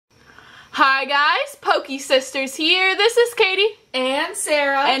Hi guys, Pokesisters here. This is Katie and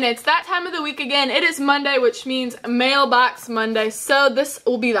Sarah, and it's that time of the week again. It is Monday, which means Mailbox Monday, so this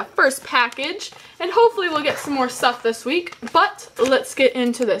will be the first package, and hopefully we'll get some more stuff this week. But let's get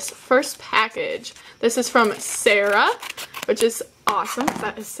into this first package. This is from Sarah, which is awesome.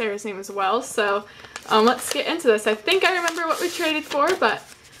 That is Sarah's name as well. So let's get into this. I think I remember what we traded for, but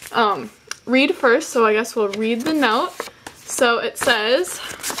read first. So I guess we'll read the note. So it says,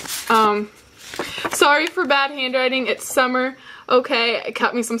 sorry for bad handwriting, it's summer. Okay,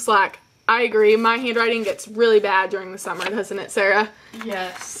 cut me some slack. I agree, my handwriting gets really bad during the summer, doesn't it, Sarah?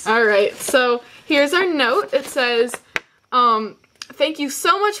 Yes. Alright, so here's our note. It says, thank you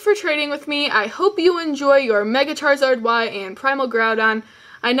so much for trading with me. I hope you enjoy your Mega Charizard Y and Primal Groudon.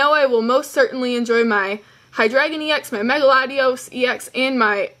 I know I will most certainly enjoy my Hydreigon EX, my Megaladios EX, and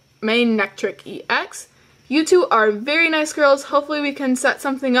my Manectric EX. You two are very nice girls. Hopefully we can set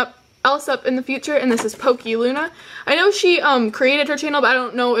something else up in the future. And this is PokeLuna. I know she created her channel, but I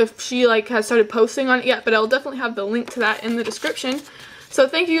don't know if she has started posting on it yet. But I'll definitely have the link to that in the description. So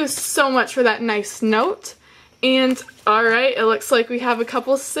thank you so much for that nice note. And alright, it looks like we have a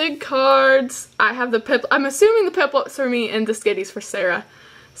couple SIG cards. I have the Piplup. I'm assuming the Piplup's for me and the Skitty's for Sarah.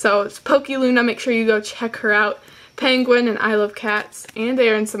 So it's PokeLuna. Make sure you go check her out. Penguin and I Love Cats. And they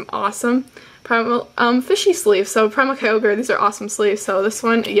are in some awesome Primal fishy sleeves. So Primal Kyogre, these are awesome sleeves. So this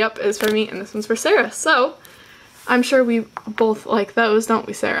one, yep, is for me, and this one's for Sarah. So I'm sure we both like those, don't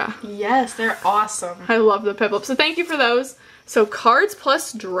we, Sarah? Yes, they're awesome. I love the Piplup. So thank you for those. So cards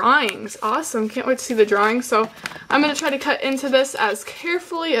plus drawings. Awesome. Can't wait to see the drawings. So I'm going to try to cut into this as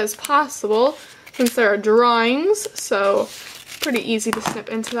carefully as possible since there are drawings. So pretty easy to snip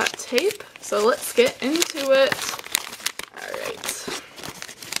into that tape. So let's get into it. Alright.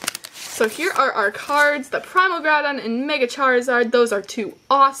 So here are our cards, the Primal Groudon and Mega Charizard. Those are two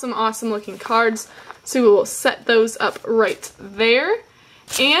awesome, awesome looking cards. So we will set those up right there.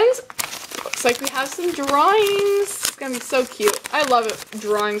 And looks like we have some drawings. It's gonna be so cute. I love it,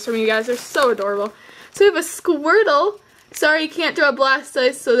 drawings from you guys. They're so adorable. So we have a Squirtle. Sorry you can't draw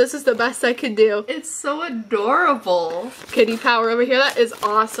Blastoise, so this is the best I could do. It's so adorable. Kitty Power over here. That is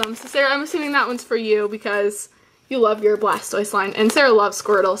awesome. So Sarah, I'm assuming that one's for you because you love your Blastoise line, and Sarah loves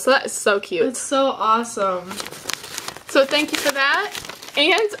Squirtle, so that is so cute. It's so awesome. So thank you for that.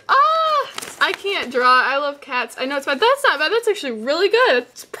 And, I can't draw. I love cats. I know it's bad. That's not bad. That's actually really good.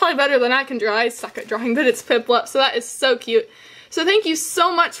 It's probably better than I can draw. I suck at drawing, but it's Piplup, so that is so cute. So thank you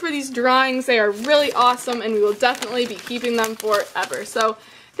so much for these drawings. They are really awesome, and we will definitely be keeping them forever. So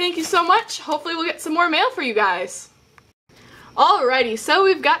thank you so much. Hopefully we'll get some more mail for you guys. Alrighty, so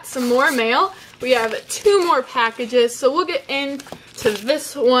we've got some more mail. We have 2 more packages, so we'll get into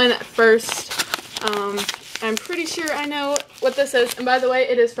this one first. I'm pretty sure I know what this is, and by the way,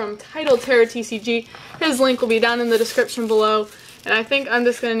 it is from Title Terra TCG. His link will be down in the description below, and I think I'm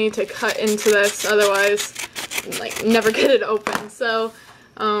just going to need to cut into this, otherwise, never get it open. So,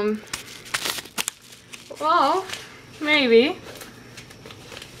 well, maybe.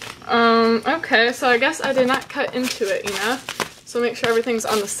 Okay, so I guess I did not cut into it enough. So make sure everything's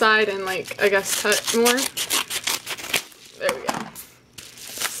on the side and I guess cut more. There we go.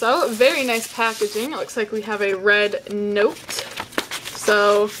 So very nice packaging. It looks like we have a red note.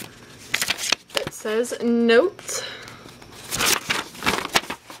 So it says note.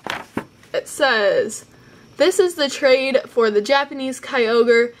 It says, this is the trade for the Japanese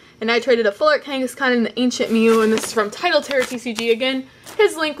Kyogre, and I traded a Full Art Kangaskhan and the Ancient Mew, and this is from Title Terra TCG again.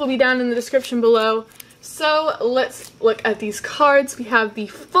 His link will be down in the description below. So let's look at these cards. We have the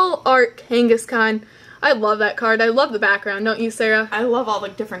Full Art Kangaskhan. I love that card. I love the background, don't you, Sarah? I love all the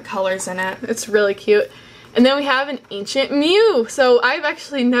different colors in it. It's really cute. And then we have an Ancient Mew. So I've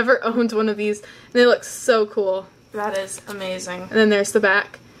actually never owned one of these, and they look so cool. That is amazing. And then there's the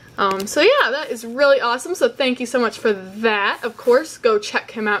back. So yeah, that is really awesome. So thank you so much for that. Of course, go check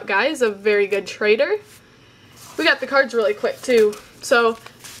him out, guys. A very good trader. We got the cards really quick, too. So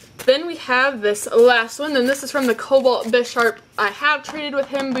then we have this last one, and this is from the Cobalt Bisharp. I have traded with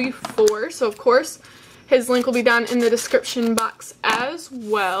him before, so of course his link will be down in the description box as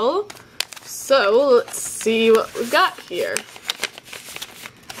well. So let's see what we've got here.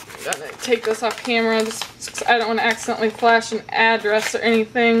 I'm gonna take this off camera just I don't want to accidentally flash an address or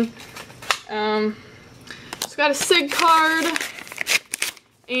anything. Just got a SIG card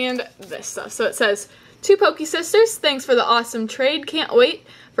and this stuff. So it says, to Pokesisters, thanks for the awesome trade. Can't wait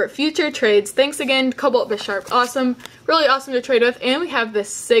for future trades. Thanks again, Cobalt Bisharp. Awesome. Really awesome to trade with. And we have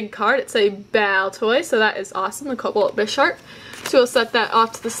this SIG card. It's a Baltoy, so that is awesome, the Cobalt Bisharp. So we'll set that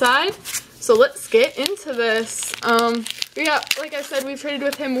off to the side. So let's get into this. Yeah, like I said, we've traded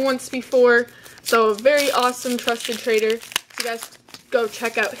with him once before, so a very awesome, trusted trader. So you guys go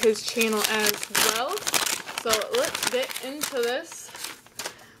check out his channel as well. So let's get into this.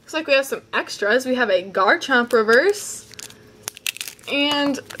 Looks like we have some extras. We have a Garchomp reverse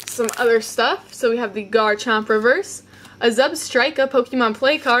and some other stuff. So we have the Garchomp reverse, a Zubstrika Pokemon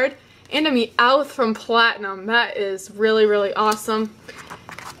play card, and a Meowth from Platinum. That is really, really awesome.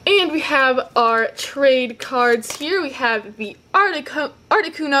 And we have our trade cards here. We have the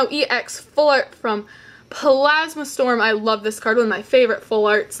Articuno EX Full Art from Plasma Storm. I love this card, one of my favorite full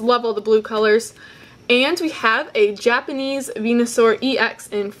arts. Love all the blue colors. And we have a Japanese Venusaur EX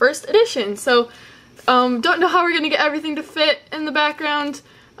in first edition. So, don't know how we're going to get everything to fit in the background.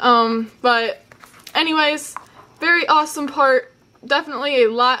 But anyways, very awesome part. Definitely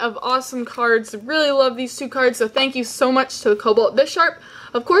a lot of awesome cards. Really love these two cards. So thank you so much to Cobalt Bisharp.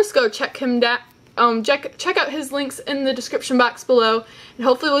 Of course, go check him down. Check out his links in the description box below, and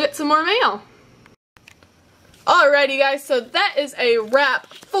hopefully we'll get some more mail. Alrighty guys, so that is a wrap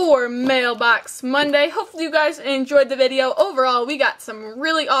for Mailbox Monday. Hopefully you guys enjoyed the video. Overall, we got some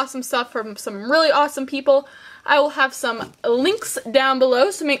really awesome stuff from some really awesome people. I will have some links down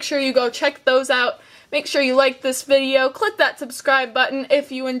below, so make sure you go check those out. Make sure you like this video, click that subscribe button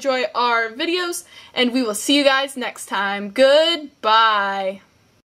if you enjoy our videos, and we will see you guys next time. Goodbye.